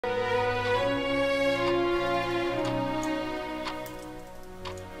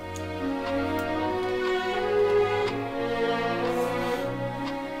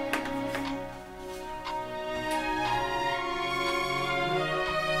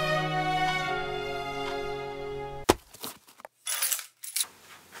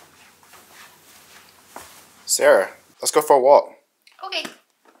Sarah, let's go for a walk. Okay.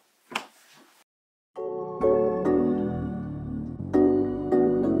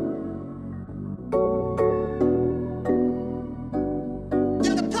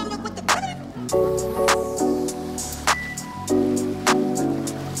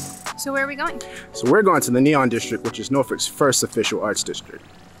 So where are we going? So we're going to the Neon District, which is Norfolk's first official arts district.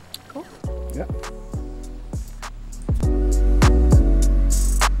 Cool. Yeah.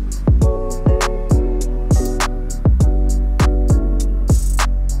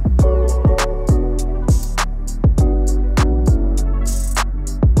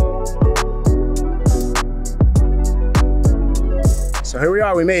 So here we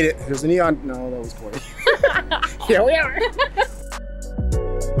are, we made it. There's the neon, no, that was corny. Here we are.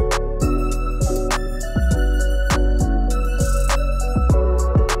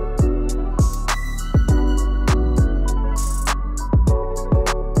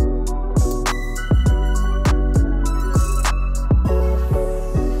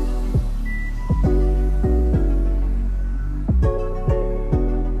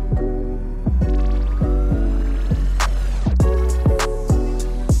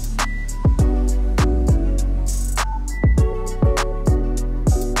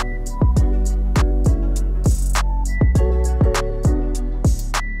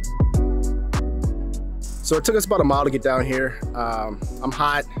 So it took us about a mile to get down here. I'm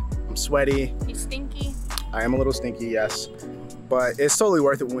hot, I'm sweaty. You stinky? I am a little stinky, yes. But it's totally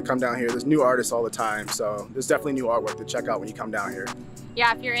worth it when we come down here. There's new artists all the time, so there's definitely new artwork to check out when you come down here.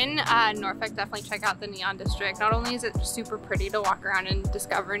 Yeah, if you're in Norfolk, definitely check out the Neon District. Not only is it super pretty to walk around and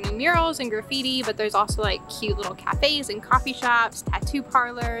discover new murals and graffiti, but there's also like cute little cafes and coffee shops, tattoo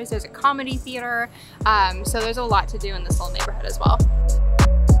parlors, there's a comedy theater. So there's a lot to do in this little neighborhood as well.